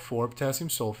K2SO4, potassium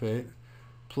sulfate,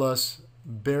 plus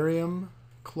barium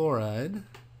chloride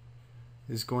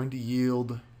is going to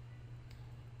yield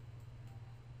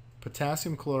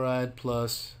potassium chloride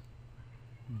plus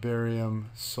barium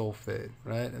sulfate,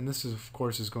 right? And this is, of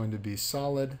course, is going to be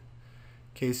solid.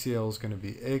 KCl is going to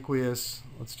be aqueous.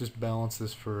 Let's just balance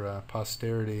this for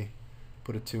posterity.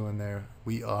 Put a 2 in there.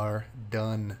 We are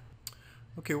done.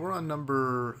 Okay, we're on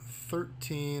number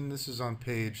 13. This is on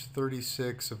page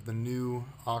 36 of the new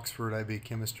Oxford IB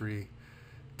Chemistry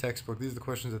textbook. These are the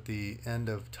questions at the end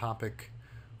of topic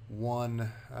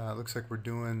 1. Looks like we're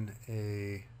doing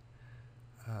a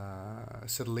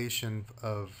acetylation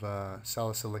of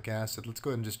salicylic acid. Let's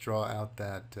go ahead and just draw out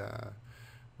that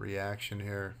reaction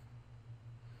here.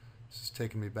 This is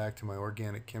taking me back to my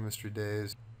organic chemistry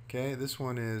days. Okay, this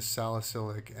one is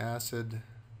salicylic acid.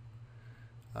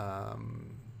 We're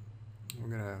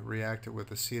going to react it with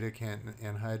acetic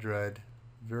anhydride.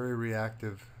 Very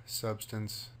reactive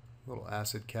substance, little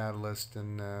acid catalyst,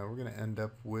 and we're going to end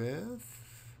up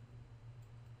with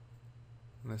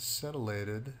an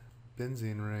acetylated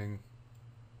benzene ring.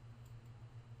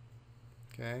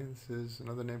 Okay, this is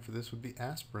another name for this would be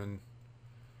aspirin.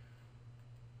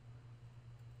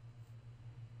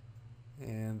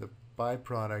 And the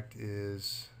byproduct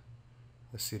is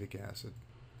acetic acid.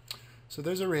 So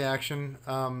there's a reaction.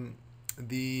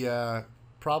 The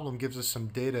problem gives us some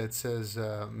data. It says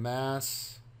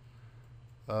mass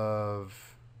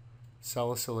of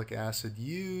salicylic acid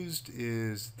used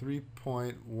is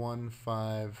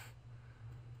 3.15.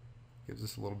 Gives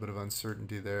us a little bit of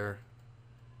uncertainty there.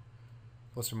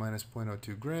 Plus or minus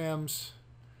 0.02 grams.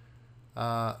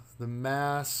 The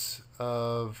mass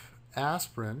of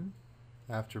aspirin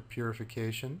after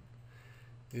purification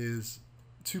is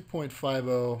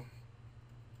 2.50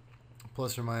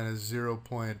 plus or minus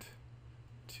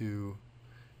 0.2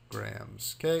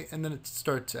 grams. Okay, and then it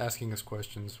starts asking us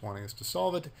questions, wanting us to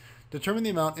solve it. Determine the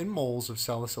amount in moles of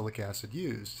salicylic acid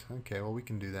used. Okay, well, we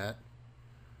can do that.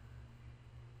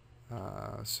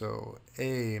 So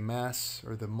A, mass,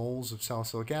 or the moles of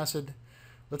salicylic acid.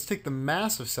 Let's take the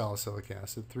mass of salicylic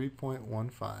acid,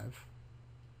 3.15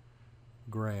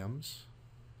 grams.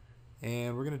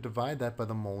 And we're going to divide that by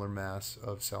the molar mass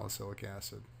of salicylic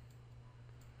acid.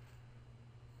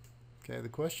 Okay, the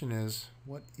question is,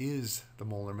 what is the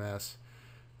molar mass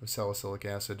of salicylic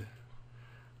acid?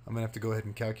 I'm going to have to go ahead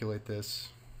and calculate this.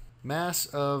 Mass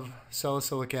of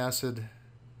salicylic acid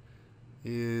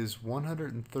is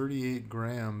 138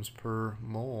 grams per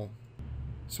mole.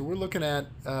 So we're looking at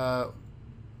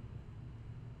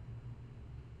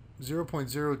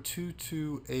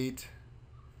 0.0228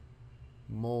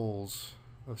 moles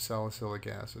of salicylic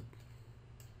acid.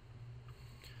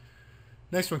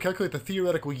 Next one, calculate the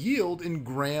theoretical yield in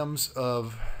grams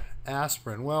of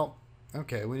aspirin. Well,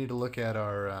 okay, we need to look at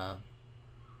our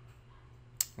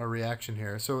reaction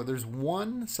here. So there's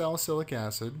 1 salicylic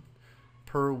acid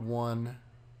per 1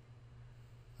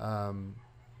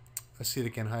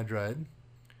 acetic anhydride.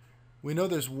 We know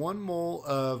there's 1 mole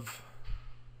of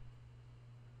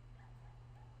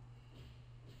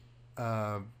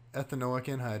ethanoic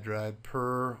anhydride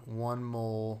per 1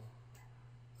 mole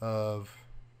of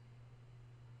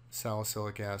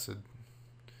salicylic acid.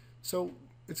 So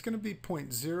it's going to be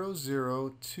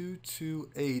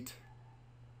 0.00228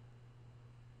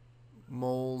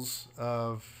 moles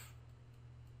of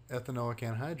ethanoic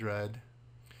anhydride.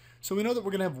 So we know that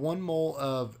we're going to have 1 mole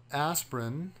of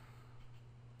aspirin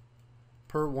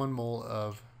per 1 mole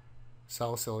of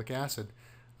salicylic acid.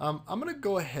 I'm going to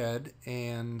go ahead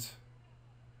and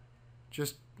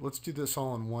just let's do this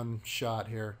all in one shot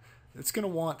here. It's going to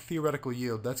want theoretical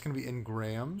yield. That's going to be in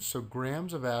grams. So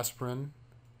grams of aspirin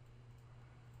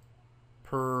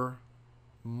per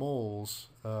moles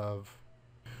of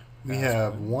we aspirin.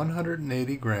 Have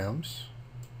 180 grams.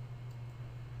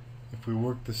 If we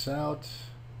work this out,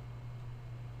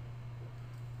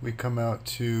 we come out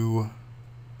to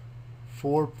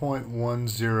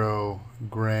 4.10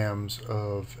 grams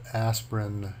of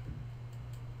aspirin.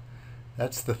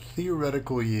 That's the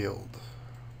theoretical yield.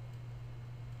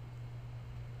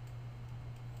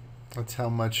 That's how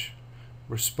much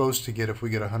we're supposed to get if we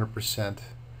get 100%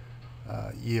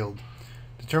 yield.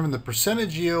 Determine the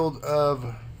percentage yield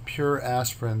of pure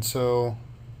aspirin. So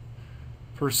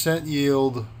percent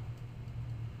yield,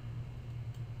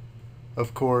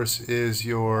 of course, is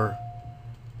your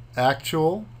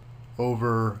actual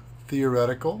over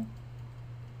theoretical.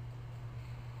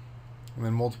 and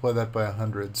then multiply that by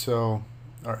 100. So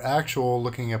our actual,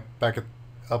 looking up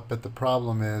at the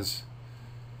problem, is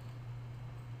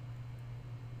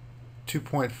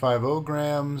 2.50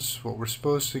 grams. What we're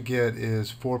supposed to get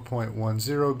is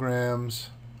 4.10 grams.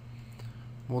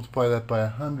 Multiply that by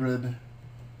 100.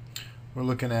 We're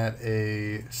looking at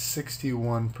a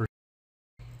 61%. It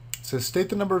says state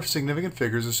the number of significant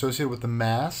figures associated with the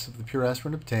mass of the pure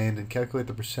aspirin obtained and calculate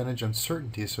the percentage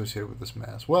uncertainty associated with this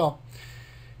mass. Well,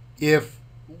 if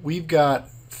we've got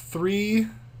 3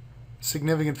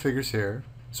 significant figures here,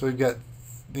 so we've got,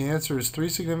 the answer is 3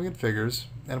 significant figures,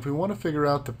 and if we want to figure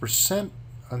out the percent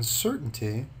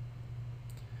uncertainty,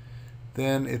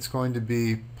 then it's going to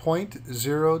be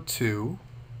 0.02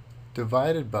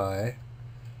 divided by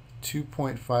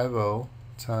 2.50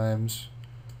 times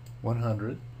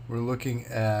 100. We're looking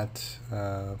at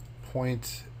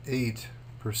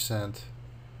 0.8%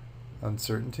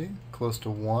 uncertainty, close to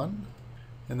 1.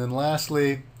 And then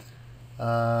lastly,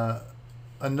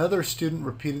 another student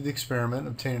repeated the experiment,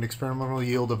 obtained an experimental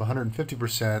yield of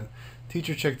 150%.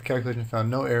 Teacher checked the calculation, found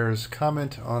no errors.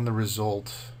 Comment on the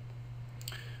result.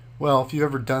 Well, if you've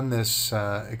ever done this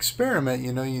experiment,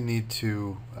 you know you need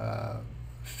to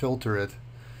filter it.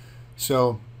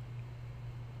 So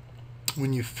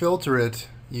when you filter it,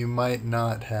 you might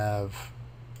not have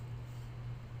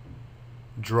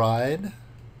dried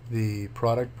the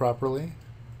product properly.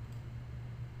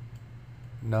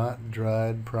 Not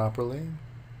dried properly.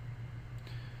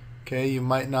 Okay, you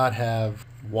might not have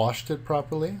washed it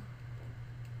properly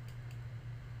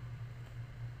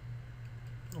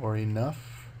or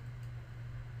enough.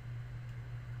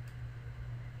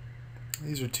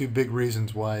 These are 2 big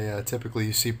reasons why typically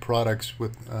you see products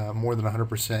with more than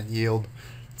 100% yield.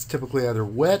 It's typically either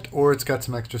wet or it's got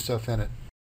some extra stuff in it.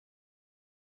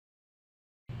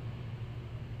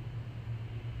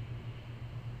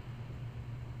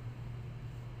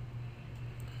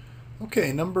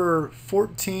 Okay, number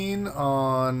 14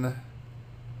 on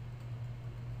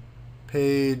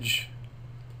page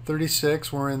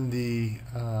 36. We're in the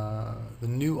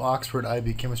new Oxford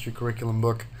IB Chemistry Curriculum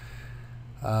book.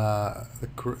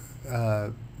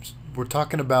 We're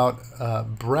talking about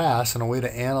brass and a way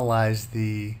to analyze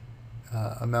the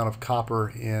amount of copper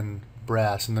in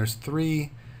brass. And there's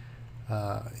 3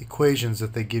 equations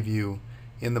that they give you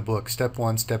in the book. Step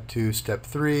 1, Step 2, Step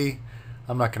 3.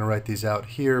 I'm not going to write these out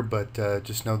here, but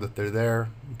just know that they're there.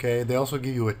 Okay. They also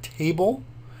give you a table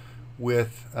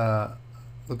with,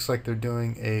 looks like they're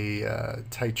doing a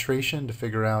titration to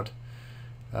figure out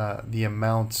the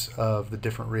amounts of the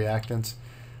different reactants.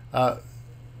 The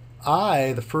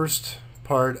first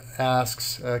part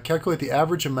asks, calculate the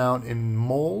average amount in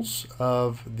moles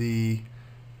of the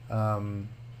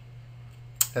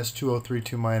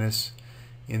S2O32-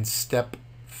 in step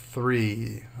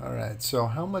 3. All right, so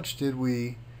how much did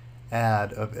we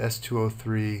add of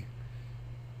S2O32-?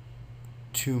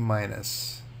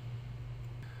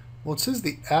 Well, it says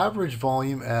the average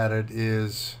volume added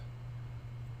is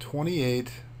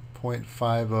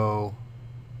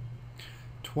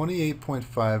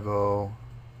 28.50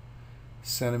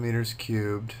 centimeters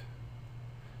cubed.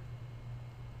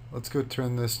 Let's go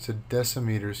turn this to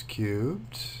decimeters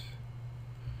cubed.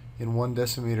 In 1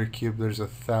 decimeter cubed, there's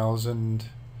 1,000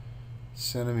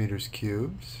 centimeters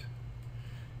cubed.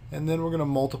 And then we're going to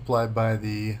multiply by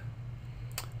the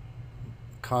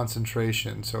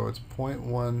concentration. So it's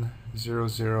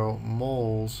 0.100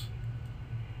 moles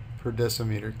per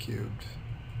decimeter cubed.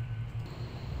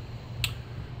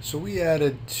 So we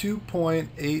added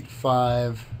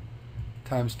 2.85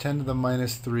 times 10 to the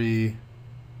minus 3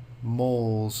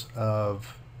 moles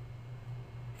of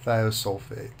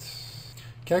thiosulfate.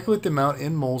 Calculate the amount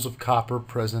in moles of copper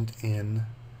present in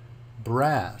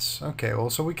brass. Okay, well,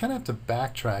 so we kind of have to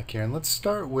backtrack here, and let's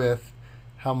start with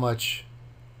how much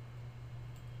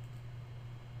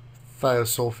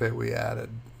thiosulfate we added.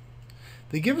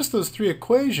 They give us those 3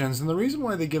 equations, and the reason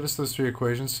why they give us those 3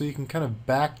 equations so you can kind of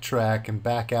backtrack and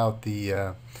back out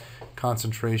the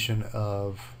concentration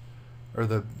of, or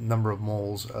the number of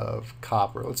moles of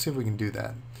copper. Let's see if we can do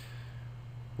that.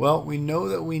 Well, we know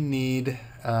that we need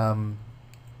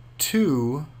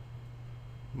 2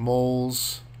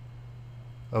 moles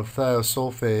of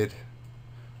thiosulfate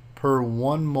per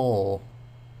 1 mole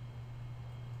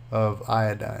of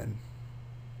iodine.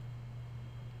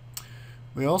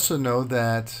 We also know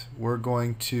that we're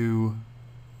going to,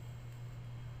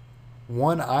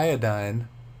 1 iodine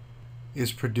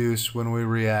is produced when we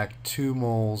react 2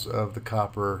 moles of the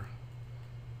copper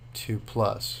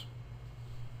 2+.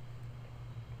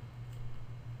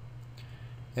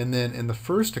 And then in the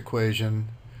first equation,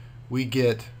 we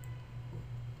get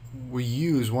we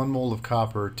use 1 mole of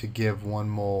copper to give 1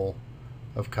 mole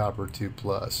of copper 2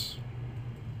 plus.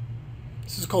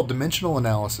 This is called dimensional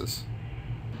analysis.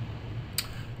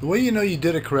 The way you know you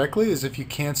did it correctly is if you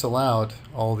cancel out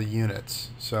all the units.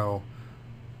 So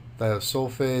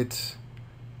thiosulfate,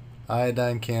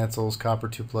 iodine cancels, copper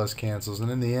 2 plus cancels, and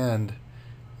in the end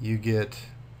you get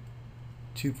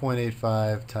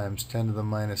 2.85 times 10 to the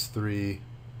minus 3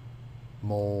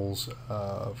 moles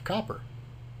of copper.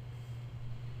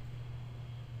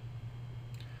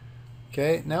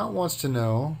 Okay, now it wants to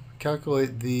know,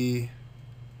 calculate the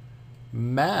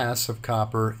mass of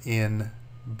copper in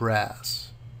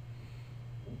brass.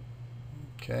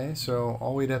 Okay, so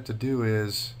all we'd have to do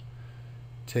is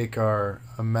take our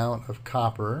amount of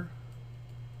copper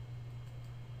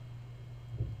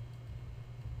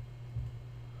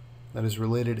that is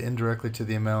related indirectly to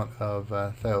the amount of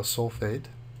thiosulfate,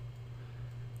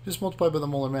 just multiply by the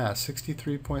molar mass,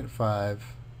 63.5.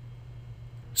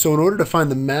 So in order to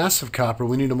find the mass of copper,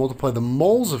 we need to multiply the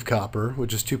moles of copper,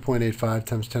 which is 2.85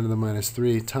 times 10 to the minus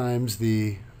 3, times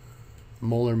the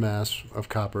molar mass of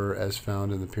copper as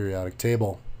found in the periodic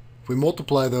table. If we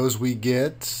multiply those, we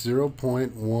get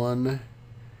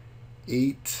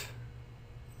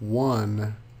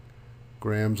 0.181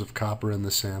 grams of copper in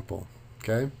the sample.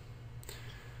 Okay.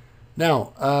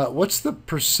 Now, what's the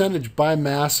percentage by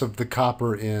mass of the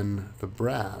copper in the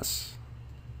brass?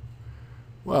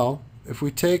 Well, if we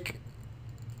take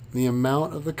the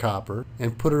amount of the copper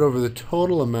and put it over the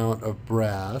total amount of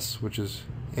brass,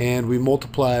 and we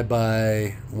multiply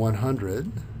by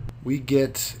 100, we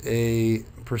get a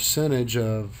percentage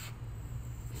of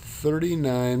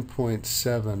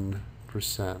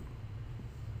 39.7%.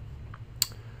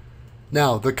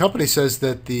 Now, the company says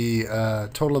that the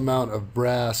total amount of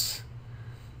brass,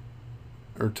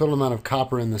 or total amount of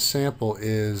copper in the sample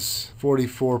is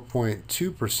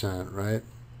 44.2%, right?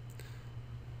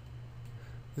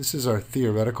 This is our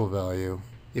theoretical value.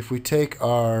 If we take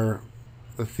the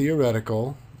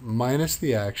theoretical minus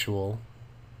the actual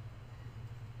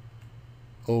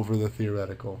over the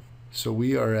theoretical, so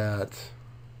we are at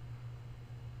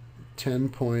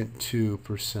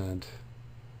 10.2%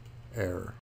 error.